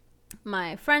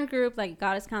friend group, like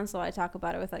Goddess Council. I talk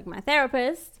about it with, like, my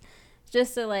therapist,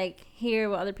 just to, like, hear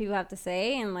what other people have to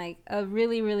say. And, like, a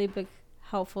really, really big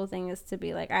helpful thing is to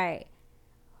be like, all right,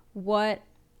 what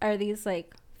are these,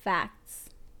 like, facts?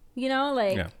 You know,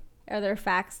 like... Are there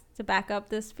facts to back up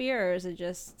this fear, or is it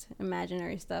just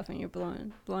imaginary stuff and you're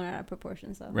blown out of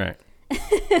proportion? So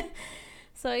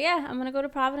So yeah, I'm gonna go to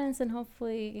Providence and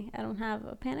hopefully I don't have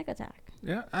a panic attack.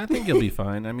 Yeah, I think you'll be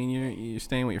fine. I mean, you're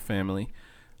staying with your family.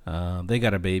 They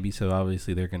got a baby, so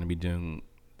obviously they're going to be doing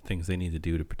things they need to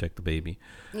do to protect the baby.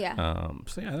 Yeah.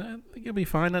 So yeah, I think you'll be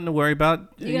fine. Nothing to worry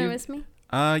about. You gonna miss me?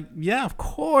 Yeah, of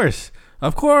course.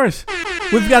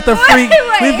 We've got the free.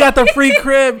 We've got the free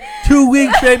crib. 2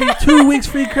 weeks, baby. 2 weeks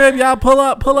free crib. Y'all pull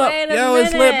up. Yo,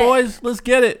 it's lit, boys. Let's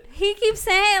get it. He keeps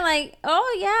saying like,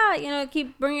 oh yeah, you know,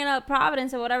 keep bringing up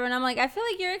Providence or whatever, and I'm like, I feel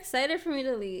like you're excited for me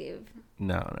to leave.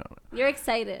 No. You're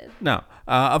excited. No.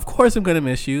 Of course I'm gonna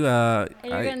miss you. And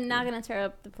you're not gonna tear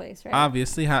up the place, right?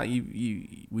 Obviously,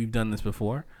 we've done this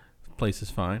before. The place is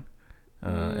fine.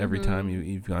 Every time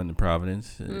you've gone to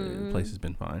Providence, the place has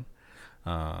been fine.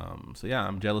 So yeah,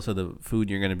 I'm jealous of the food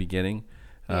you're going to be getting.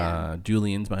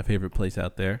 Julian's my favorite place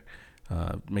out there.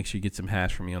 Make sure you get some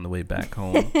hash for me on the way back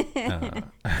home.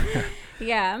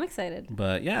 Yeah, I'm excited.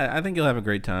 But yeah, I think you'll have a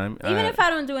great time. Even if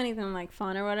I don't do anything like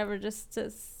fun or whatever, just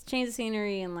to change the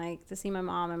scenery and like to see my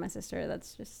mom and my sister.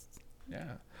 That's just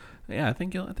I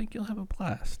think you'll have a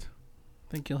blast.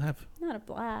 Think you'll have not a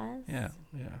blast. Yeah.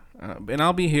 And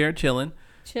I'll be here chilling.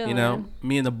 You know,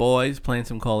 me and the boys playing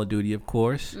some Call of Duty, of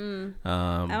course.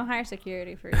 I'll hire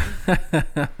security for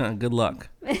you. Good luck.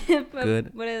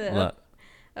 Good what is it? luck.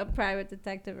 A private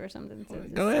detective or something. So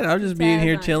go ahead. I'll just be in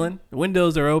here chilling. The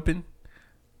windows are open.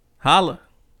 Holla.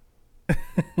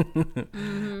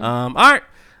 All right.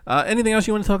 Anything else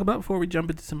you want to talk about before we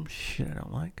jump into some shit I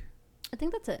don't like? I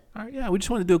think that's it. All right. Yeah, we just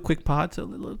want to do a quick pod, so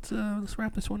let's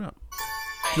wrap this one up.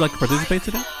 Would you like to participate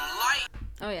today?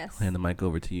 Oh, yes. I'll hand the mic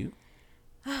over to you.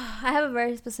 I have a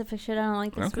very specific shit I don't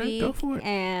like this week. Go for it.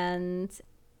 And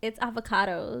it's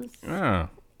avocados. Oh.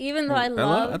 Even though I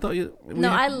love. I thought you.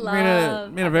 I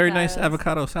love. Made a very nice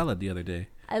avocado salad the other day.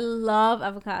 I love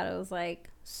avocados like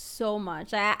so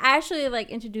much. I actually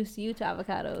like introduced you to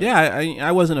avocados. Yeah,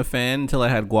 I wasn't a fan until I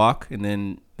had guac, and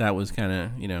then that was kind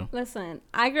of, you know. Listen,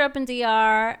 I grew up in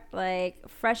DR, like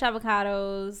fresh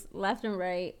avocados left and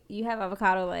right. You have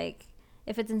avocado like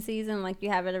if it's in season, like you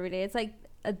have it every day. It's like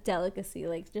a delicacy,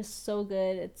 like just so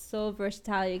good. It's so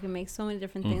versatile. You can make so many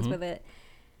different things with it.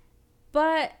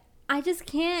 But I just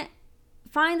can't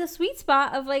find the sweet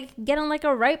spot of like getting like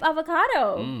a ripe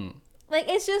avocado. Like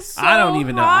it's just so I don't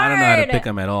even know. I don't know how to pick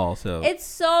them at all. So it's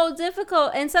so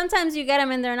difficult. And sometimes you get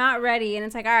them and they're not ready, and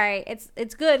it's like, all right,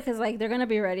 it's good because like they're gonna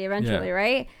be ready eventually,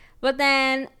 right? But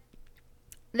then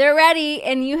they're ready,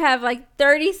 and you have like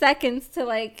 30 seconds to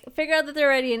like figure out that they're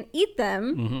ready and eat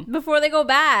them before they go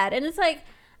bad. And it's like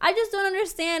I just don't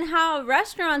understand how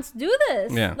restaurants do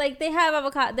this. Yeah, like they have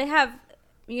avocado, they have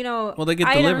well, they get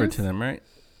items. delivered to them, right?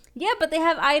 Yeah, but they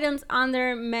have items on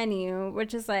their menu,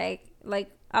 which is like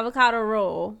avocado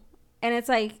roll, and it's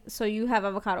like, so you have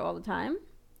avocado all the time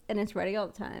and it's ready all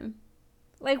the time.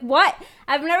 Like what?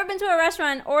 I've never been to a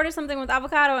restaurant and ordered something with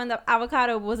avocado and the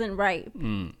avocado wasn't ripe.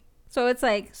 So it's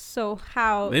like, so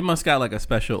how they must got like a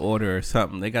special order or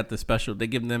something. They got they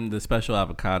give them the special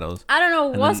avocados. I don't know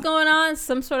what's going on.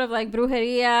 Some sort of like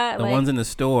brujeria. The ones in the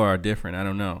store are different. I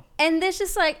don't know. And there's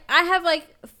just like, I have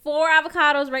like 4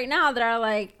 avocados right now that are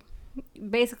like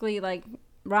basically like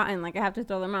rotten. Like I have to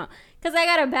throw them out because I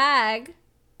got a bag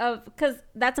of, because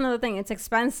that's another thing, it's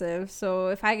expensive. So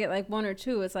if I get like 1 or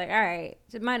 2, it's like, all right,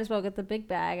 you might as well get the big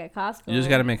bag at Costco. You just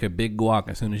got to make a big guac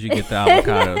as soon as you get the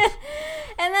avocados.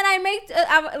 And then I make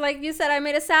like you said, I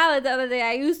made a salad the other day.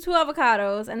 I used 2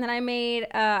 avocados, and then I made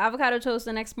avocado toast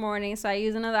the next morning, so I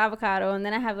use another avocado, and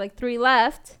then I have like 3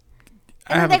 left,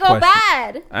 and then they go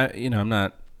bad. I'm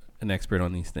not an expert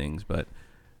on these things, but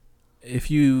if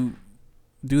you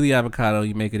do the avocado,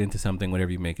 you make it into something,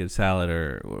 whatever you make it, salad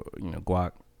or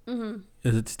guac.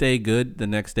 Does it stay good the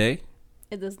next day?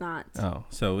 It does not. Oh,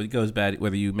 so it goes bad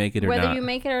whether you make it or not. Whether you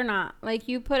make it or not. Like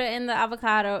you put it in the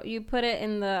avocado, you put it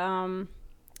in the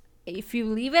if you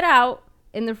leave it out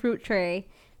in the fruit tray,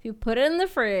 if you put it in the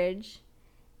fridge,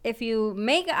 if you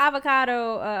make an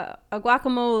avocado a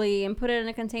guacamole and put it in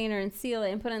a container and seal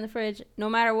it and put it in the fridge, no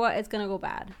matter what, it's gonna go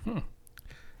bad.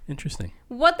 Interesting.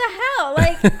 What the hell?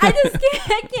 Like, I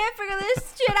can't figure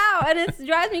this shit out. And it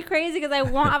drives me crazy because I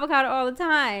want avocado all the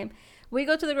time. We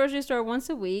go to the grocery store once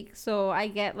a week, so I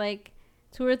get like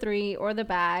 2 or 3 or the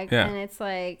bag. Yeah. And it's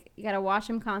like, you got to wash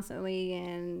them constantly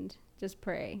and just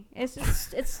pray. It's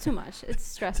just, it's too much. It's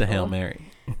stressful. It's a Hail Mary.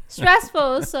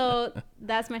 Stressful. So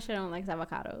that's my shit I don't like, is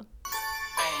avocado.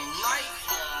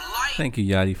 Thank you,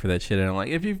 Yadi, for that shit I don't like.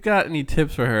 If you've got any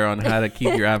tips for her on how to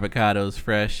keep your avocados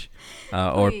fresh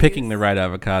or picking the right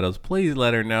avocados, please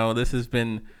let her know. This has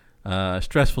been a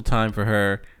stressful time for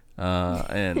her,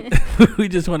 and we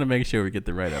just want to make sure we get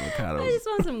the right avocados. I just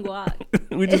want some guac.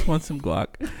 We just want some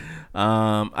guac.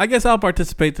 I guess I'll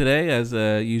participate today, as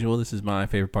usual. This is my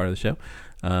favorite part of the show.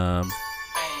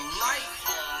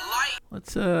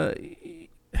 Let's... how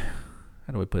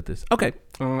do I put this? Okay.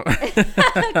 Quick.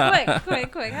 How do I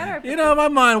put this? My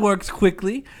mind works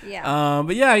quickly. Yeah.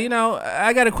 But yeah,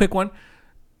 I got a quick one.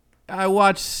 I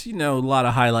watch, a lot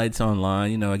of highlights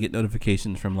online. I get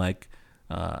notifications from like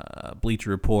Bleacher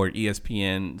Report,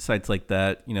 ESPN, sites like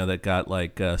that, that got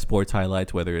like sports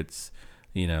highlights, whether it's,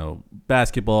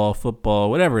 basketball, football,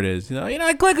 whatever it is.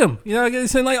 I click them. I get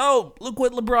saying like, oh, look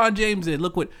what LeBron James did.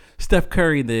 Look what Steph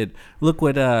Curry did. Look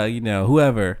what,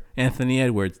 whoever, Anthony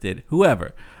Edwards did.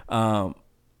 Whoever.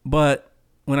 But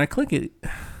when I click it,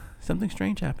 something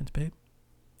strange happens, babe.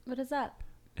 What is that?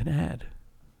 An ad.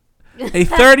 A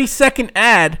 30-second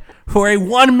ad for a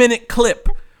 1-minute clip.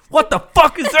 What the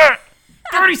fuck is that?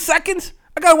 30 seconds?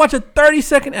 I gotta watch a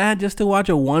 30-second ad just to watch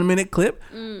a 1-minute clip.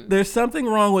 There's something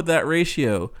wrong with that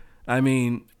ratio. I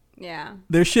mean, yeah,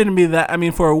 there shouldn't be that. I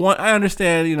mean, I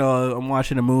understand, I'm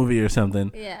watching a movie or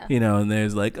something. Yeah. And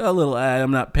there's like a little ad.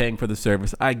 I'm not paying for the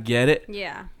service. I get it.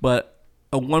 Yeah. But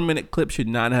a 1-minute clip should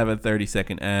not have a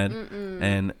 30-second ad.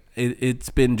 And it's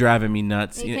been driving me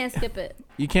nuts. You can't skip it.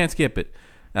 You can't skip it.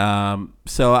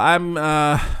 So I'm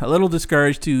a little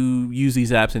discouraged to use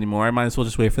these apps anymore. I might as well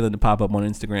just wait for them to pop up on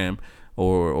Instagram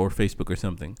or Facebook or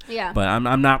something. Yeah. But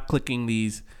I'm not clicking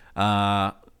these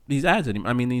ads anymore.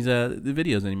 I mean the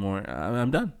videos anymore.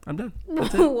 I'm done.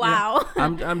 That's it. Wow.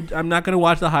 Yeah. I'm not gonna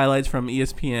watch the highlights from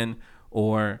ESPN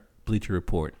or Bleacher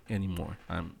Report anymore.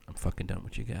 I'm fucking done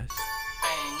with you guys.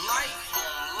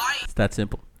 It's that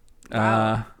simple.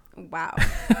 Wow. Wow.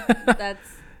 That's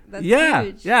That's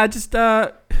huge. Yeah. I just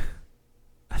a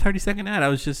 30-second ad.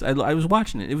 I was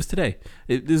watching it. It was today.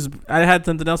 I had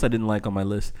something else I didn't like on my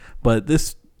list, but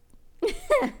this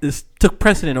took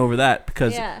precedent over that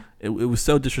because it was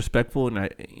so disrespectful, and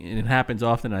it happens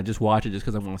often. I just watch it just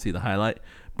because I want to see the highlight.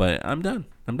 But I'm done.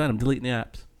 I'm deleting the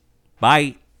apps.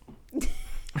 Bye.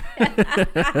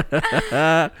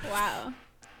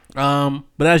 Wow.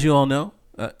 But as you all know,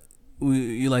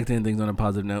 you like to end things on a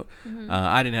positive note. Mm-hmm.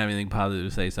 I didn't have anything positive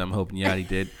to say, so I'm hoping Yadi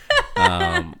did.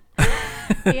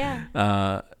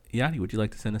 Yeah. Yadi, would you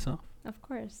like to send us off? Of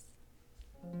course.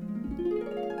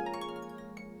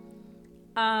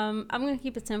 I'm gonna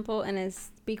keep it simple and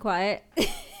it's be quiet.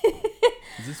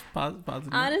 Is this positive?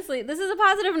 Honestly, this is a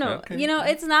positive note. Okay. You know,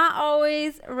 it's not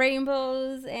always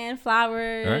rainbows and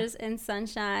flowers and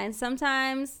sunshine.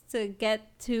 Sometimes to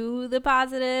get to the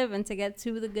positive and to get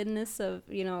to the goodness of,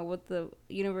 you know, what the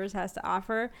universe has to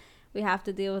offer, we have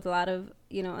to deal with a lot of,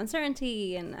 you know,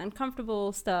 uncertainty and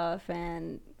uncomfortable stuff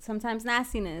and sometimes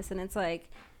nastiness. And it's like,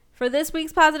 for this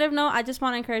week's positive note, I just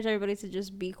want to encourage everybody to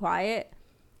just be quiet.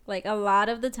 Like, a lot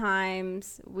of the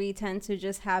times we tend to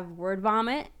just have word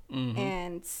vomit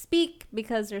and speak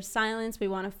because there's silence. We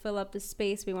want to fill up the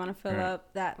space. We want to fill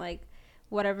up that, like,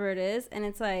 whatever it is. And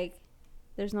it's like,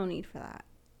 there's no need for that.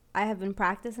 I have been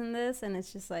practicing this, and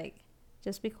it's just like,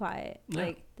 just be quiet. Yeah.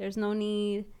 Like, there's no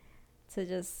need to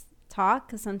just talk,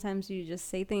 because sometimes you just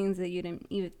say things that you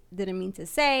didn't mean to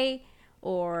say,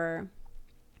 or,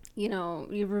 you know,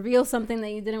 you reveal something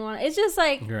that you didn't want. It's just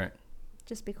like,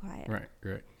 just be quiet. Right.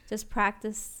 Just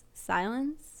practice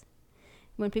silence.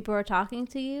 When people are talking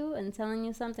to you and telling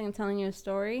you something and telling you a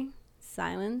story,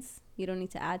 silence. You don't need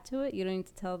to add to it. You don't need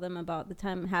to tell them about the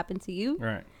time it happened to you.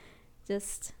 Right.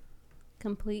 Just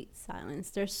complete silence.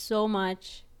 There's so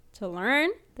much to learn.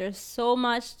 There's so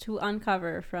much to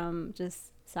uncover from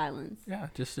just silence. Yeah,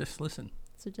 just listen.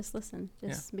 So just listen.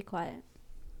 Just be quiet.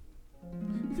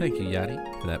 Thank you,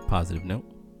 Yadi, for that positive note.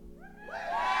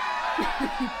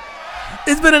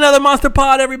 It's been another Monster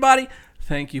Pod, everybody.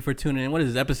 Thank you for tuning in. What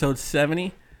is this, episode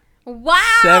 70? Wow.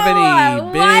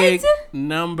 70 big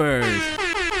numbers. What?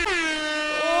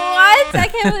 I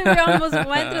can't believe we almost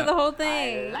went through the whole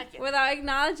thing without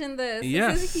acknowledging this.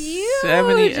 Yes. This is huge.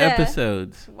 70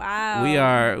 episodes. Wow. We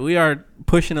are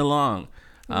pushing along.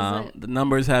 The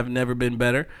numbers have never been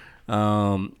better.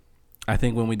 I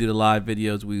think when we do the live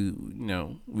videos,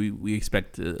 we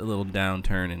expect a little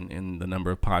downturn in the number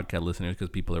of podcast listeners because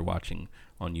people are watching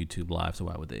on YouTube live. So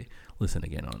why would they listen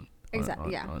again on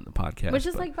the podcast? Which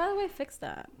is like, by the way, fix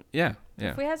that. Yeah.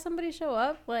 If we had somebody show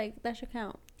up, like, that should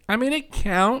count. I mean, it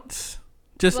counts.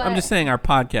 I'm just saying our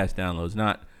podcast downloads,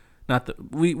 not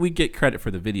we get credit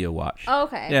for the video watch. Oh,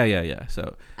 okay. Yeah.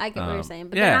 So I get what you're saying,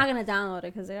 but they're not gonna download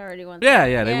it because they already went.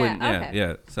 Yeah, they wouldn't. Okay.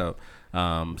 Yeah. So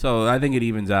I think it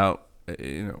evens out.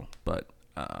 But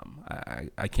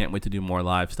I can't wait to do more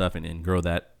live stuff and grow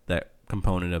that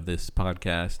component of this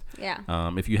podcast. Yeah.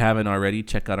 If you haven't already,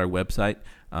 check out our website.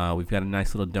 We've got a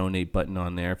nice little donate button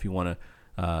on there. If you want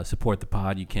to support the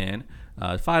pod, you can.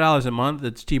 $5 a month.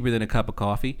 It's cheaper than a cup of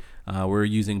coffee. We're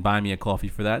using Buy Me a Coffee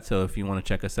for that. So if you want to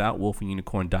check us out,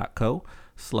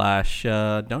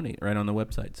 wolfandunicorn.co/donate right on the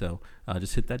website. So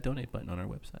just hit that donate button on our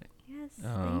website.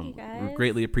 Thank you, guys. We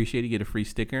greatly appreciate it. You get a free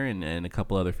sticker and a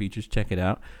couple other features. Check it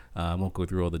out. I won't go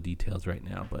through all the details right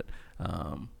now, but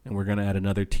and we're gonna add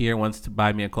another tier once to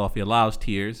Buy Me a Coffee allows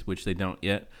tiers, which they don't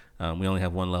yet. We only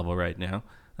have one level right now.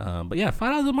 But yeah,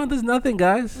 $5 a month is nothing,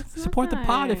 guys. Support the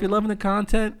pod if you're loving the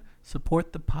content.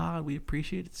 Support the pod. We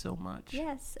appreciate it so much.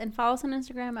 Yes, and follow us on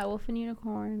Instagram at Wolf and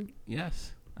Unicorn.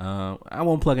 Yes. I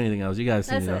won't plug anything else. You guys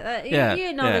see it. You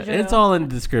know the drill. It's all in the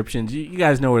descriptions. You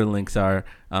guys know where the links are,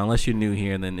 unless you're new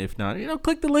here. And then if not,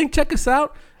 click the link, check us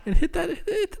out, and hit the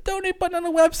donate button on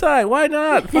the website. Why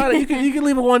not? You can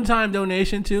leave a one-time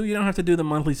donation too. You don't have to do the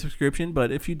monthly subscription,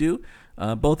 but if you do,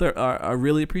 both are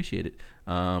really appreciated.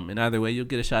 And either way, you'll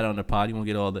get a shout out on the pod. You won't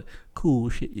get all the cool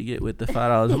shit you get with the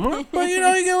 $5 a month, but you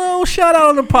get a little shout out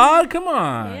on the pod. Come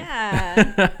on.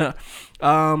 Yeah.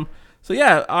 So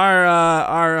yeah,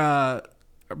 our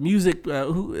music,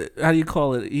 how do you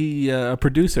call it? A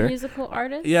producer, musical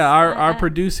artist. Yeah, our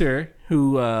producer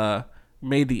who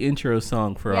made the intro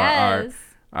song for our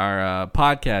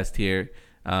podcast here,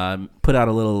 put out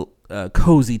a little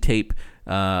cozy tape.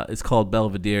 It's called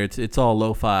Belvedere. It's all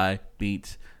lo-fi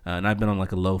beats, and I've been on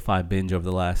like a lo-fi binge over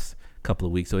the last couple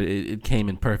of weeks, so it came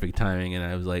in perfect timing. And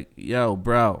I was like, "Yo,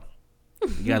 bro,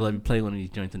 you gotta let me play one of these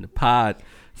joints in the pod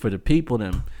for the people."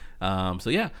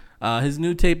 His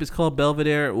new tape is called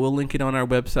Belvedere. We'll link it on our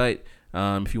website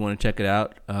if you want to check it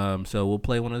out. So we'll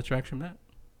play one of the tracks from that.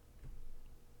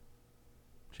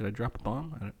 Should I drop a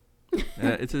bomb?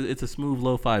 It's a smooth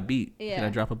lo-fi beat. Yeah. Can I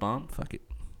drop a bomb? Fuck it.